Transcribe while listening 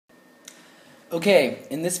Okay,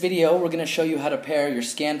 in this video we're going to show you how to pair your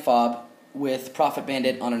scan fob with Profit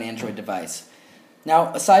Bandit on an Android device.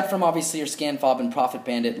 Now, aside from obviously your scan fob and Profit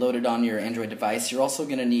Bandit loaded on your Android device, you're also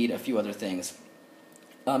going to need a few other things.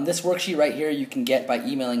 This worksheet right here you can get by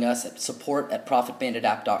emailing us at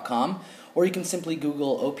support@profitbanditapp.com, or you can simply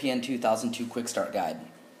Google OPN 2002 Quick Start Guide.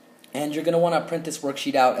 And you're going to want to print this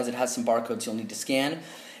worksheet out as it has some barcodes you'll need to scan.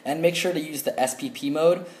 And make sure to use the SPP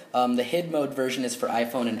mode. The HID mode version is for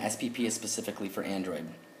iPhone and SPP is specifically for Android.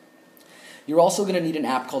 You're also going to need an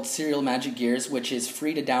app called Serial Magic Gears, which is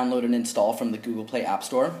free to download and install from the Google Play App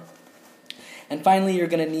Store. And finally, you're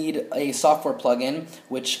going to need a software plugin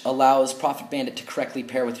which allows Profit Bandit to correctly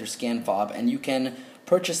pair with your scan fob. And you can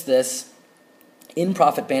purchase this in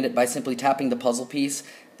Profit Bandit by simply tapping the puzzle piece,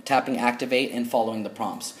 tapping Activate, and following the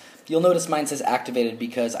prompts. You'll notice mine says activated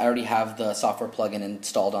because I already have the software plugin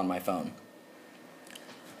installed on my phone.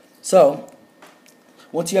 So,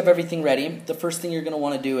 once you have everything ready, the first thing you're going to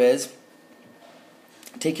want to do is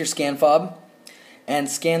take your scan fob and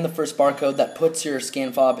scan the first barcode that puts your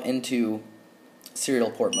scan fob into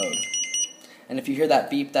serial port mode. And if you hear that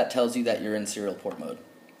beep, that tells you that you're in serial port mode.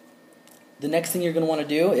 The next thing you're going to want to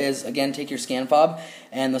do is, again, take your scan fob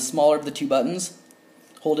and the smaller of the two buttons,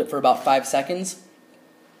 hold it for about 5 seconds,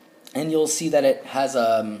 and you'll see that it has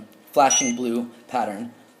a flashing blue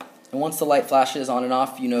pattern. And once the light flashes on and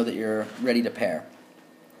off, you know that you're ready to pair.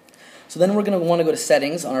 So then we're going to want to go to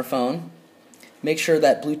Settings on our phone, make sure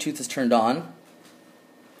that Bluetooth is turned on,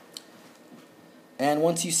 and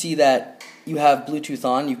once you see that you have Bluetooth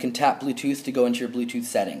on, you can tap Bluetooth to go into your Bluetooth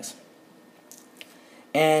settings.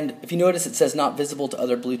 And if you notice, it says not visible to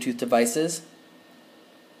other Bluetooth devices.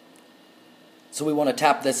 So we want to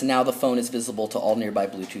tap this, and now the phone is visible to all nearby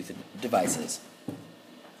Bluetooth devices.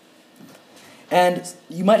 And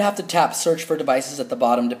you might have to tap Search for Devices at the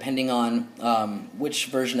bottom depending on which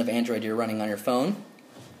version of Android you're running on your phone.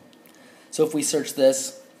 So if we search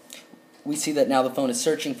this, we see that now the phone is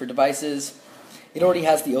searching for devices. It already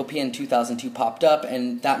has the OPN 2002 popped up,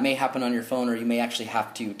 and that may happen on your phone, or you may actually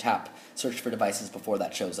have to tap Search for Devices before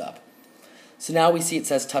that shows up. So now we see it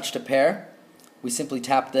says Touch to Pair. We simply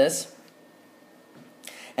tap this,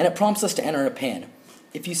 and it prompts us to enter a PIN.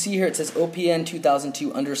 If you see here, it says OPN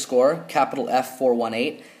 2002 underscore capital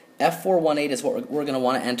F418. F418 is what we're going to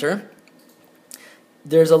want to enter.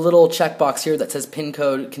 There's a little checkbox here that says PIN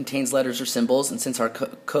code contains letters or symbols, and since our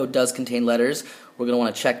code does contain letters, we're going to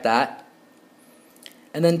want to check that.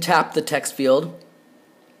 And then tap the text field.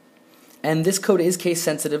 And this code is case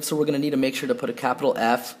sensitive, so we're going to need to make sure to put a capital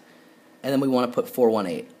F, and then we want to put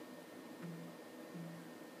 418.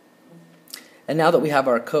 And now that we have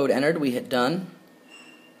our code entered, we hit Done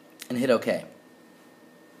and hit OK.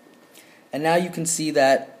 And now you can see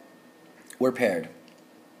that we're paired.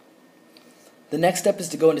 The next step is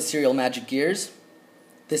to go into Serial Magic Gears.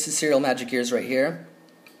 This is Serial Magic Gears right here.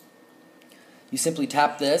 You simply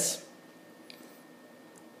tap this,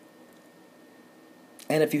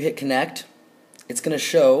 and if you hit Connect, it's going to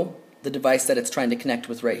show the device that it's trying to connect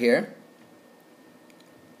with right here.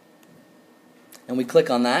 And we click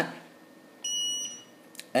on that,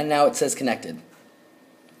 and now it says connected.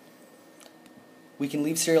 We can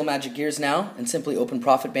leave Serial Magic Gears now and simply open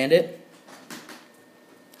Profit Bandit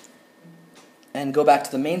and go back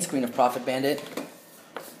to the main screen of Profit Bandit.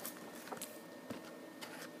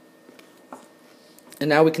 And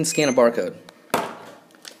now we can scan a barcode.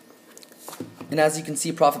 And as you can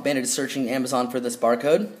see, Profit Bandit is searching Amazon for this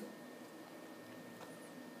barcode,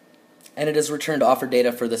 and it has returned offer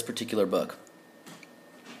data for this particular book.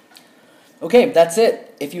 Okay, that's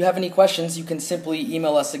it. If you have any questions, you can simply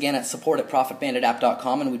email us again at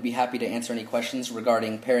support@profitbanditapp.com, and we'd be happy to answer any questions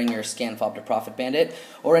regarding pairing your scan fob to Profit Bandit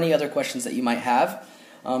or any other questions that you might have.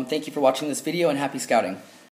 Thank you for watching this video, and happy scouting.